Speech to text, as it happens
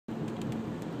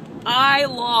I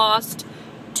lost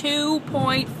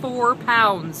 2.4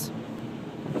 pounds.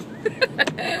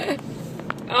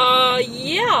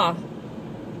 Yeah.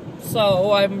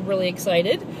 So I'm really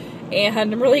excited, and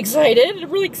I'm really excited, and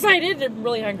I'm really excited, and I'm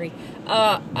really hungry.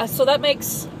 So that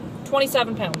makes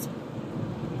 27 pounds.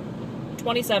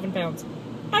 27 pounds.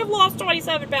 I've lost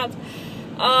 27 pounds.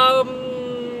 I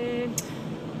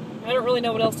don't really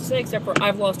know what else to say except for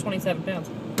I've lost 27 pounds.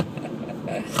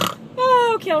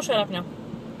 Okay, I'll shut up now.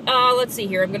 Let's see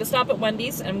here. I'm gonna stop at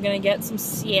Wendy's, and I'm gonna get some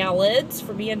salads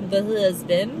for me and the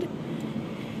husband.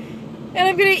 And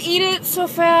I'm gonna eat it so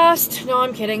fast. No,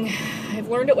 I'm kidding. I've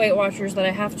learned at Weight Watchers that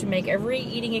I have to make every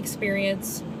eating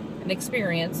experience an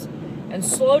experience and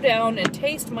slow down and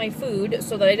taste my food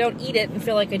so that I don't eat it and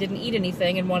feel like I didn't eat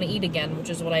anything and want to eat again, which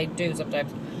is what I do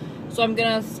sometimes. So I'm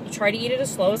gonna try to eat it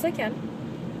as slow as I can.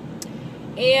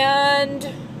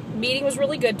 And meeting was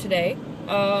really good today.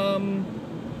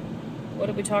 What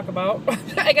did we talk about?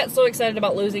 I got so excited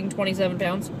about losing 27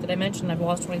 pounds. Did I mention I've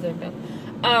lost 27 pounds?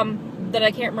 That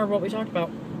I can't remember what we talked about.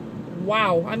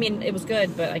 Wow. I mean, it was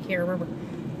good, but I can't remember.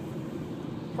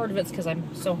 Part of it's because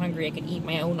I'm so hungry I could eat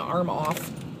my own arm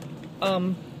off. I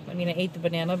mean, I ate the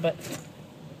banana, but...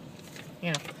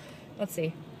 yeah. Let's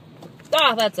see.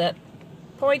 Ah, that's it.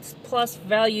 Points plus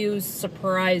values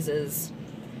surprises.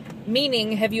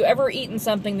 Meaning, have you ever eaten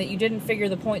something that you didn't figure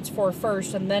the points for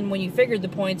first, and then when you figured the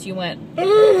points, you went,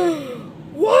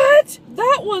 what?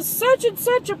 That was such and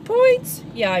such a point?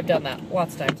 Yeah, I've done that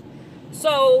lots of times.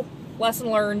 So, lesson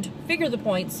learned, figure the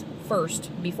points first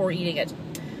before eating it.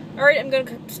 Alright, I'm going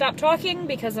to stop talking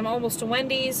because I'm almost to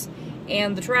Wendy's,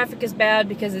 and the traffic is bad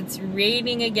because it's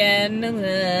raining again.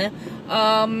 And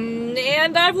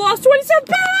I've lost 27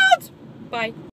 pounds! Bye.